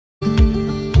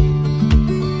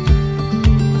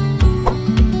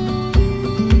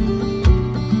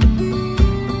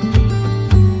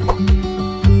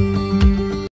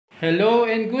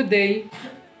and good day.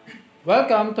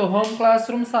 Welcome to Home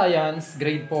Classroom Science,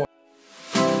 Grade 4.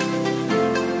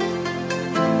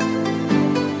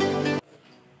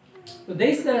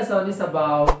 Today's lesson is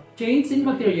about change in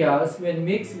materials when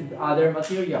mixed with other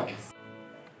materials.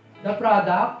 The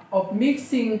product of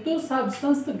mixing two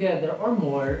substances together or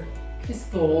more is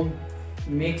called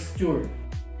mixture.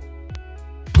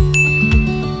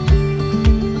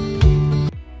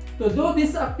 To do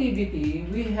this activity,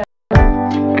 we have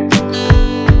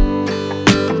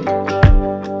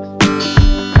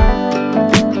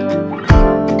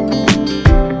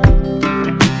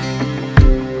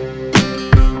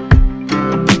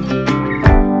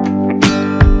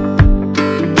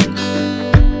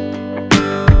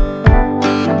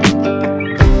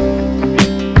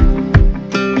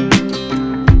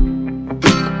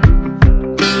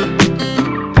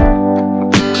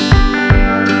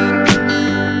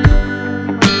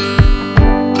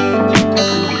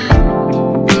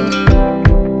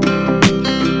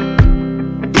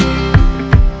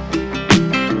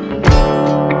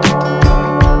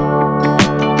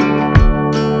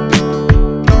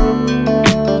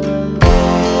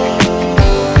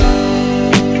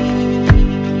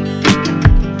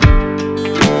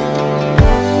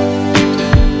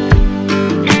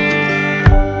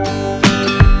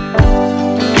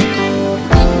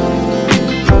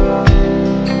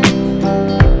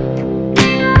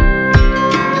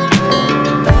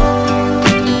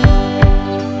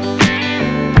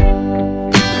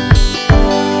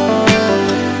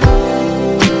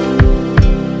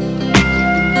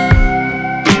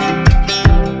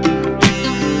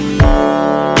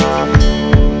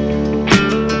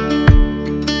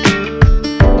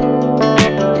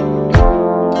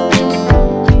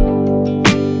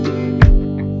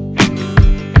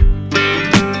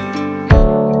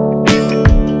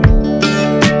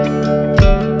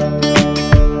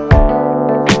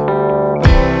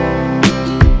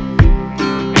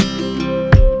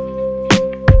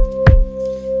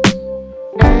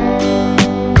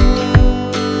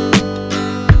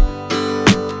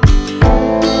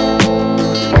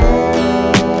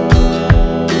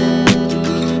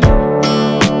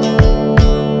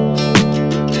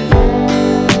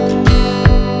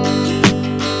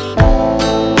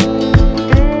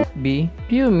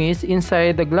fumes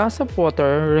inside the glass of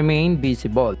water remain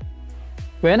visible.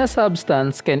 When a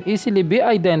substance can easily be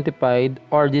identified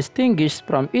or distinguished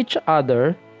from each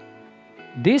other,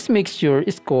 this mixture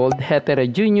is called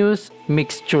heterogeneous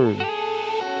mixture.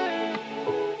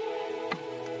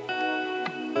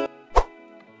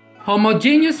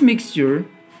 Homogeneous mixture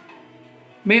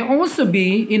may also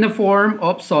be in the form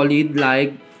of solid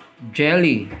like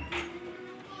jelly,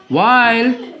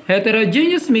 while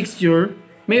heterogeneous mixture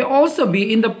may also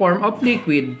be in the form of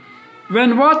liquid.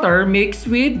 When water mixed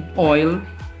with oil,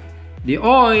 the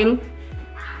oil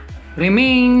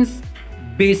remains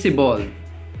visible,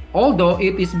 although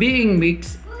it is being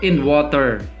mixed in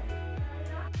water.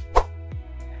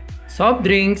 Soft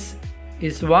drinks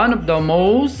is one of the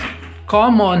most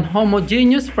common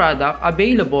homogeneous product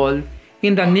available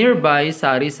in the nearby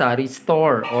sari-sari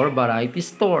store or variety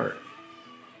store.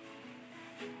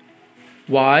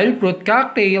 While fruit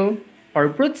cocktail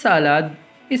or fruit salad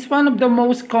is one of the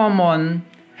most common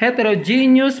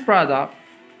heterogeneous product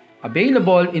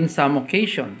available in some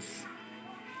occasions.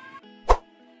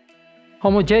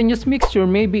 Homogeneous mixture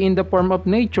may be in the form of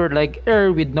nature like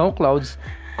air with no clouds,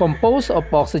 composed of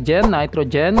oxygen,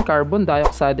 nitrogen, carbon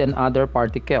dioxide, and other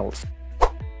particles.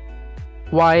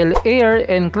 While air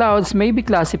and clouds may be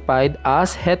classified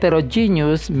as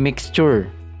heterogeneous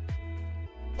mixture.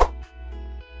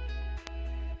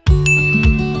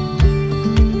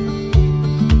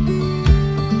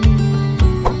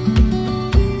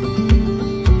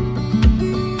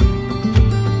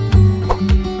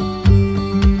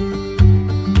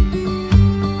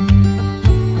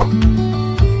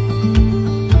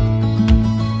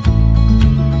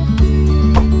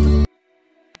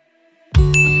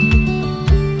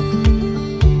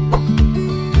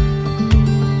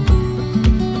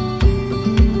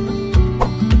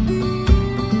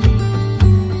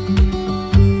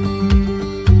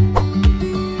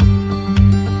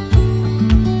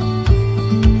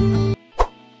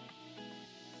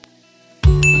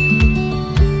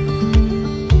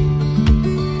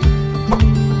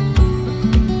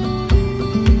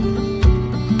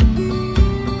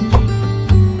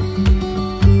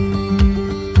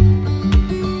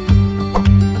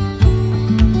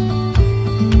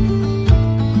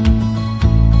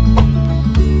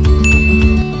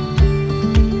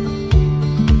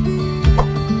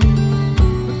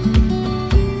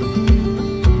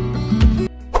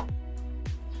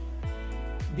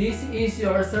 This is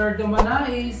your Sir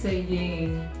DOMANAIS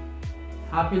saying,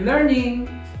 happy learning,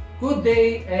 good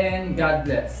day, and God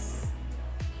bless.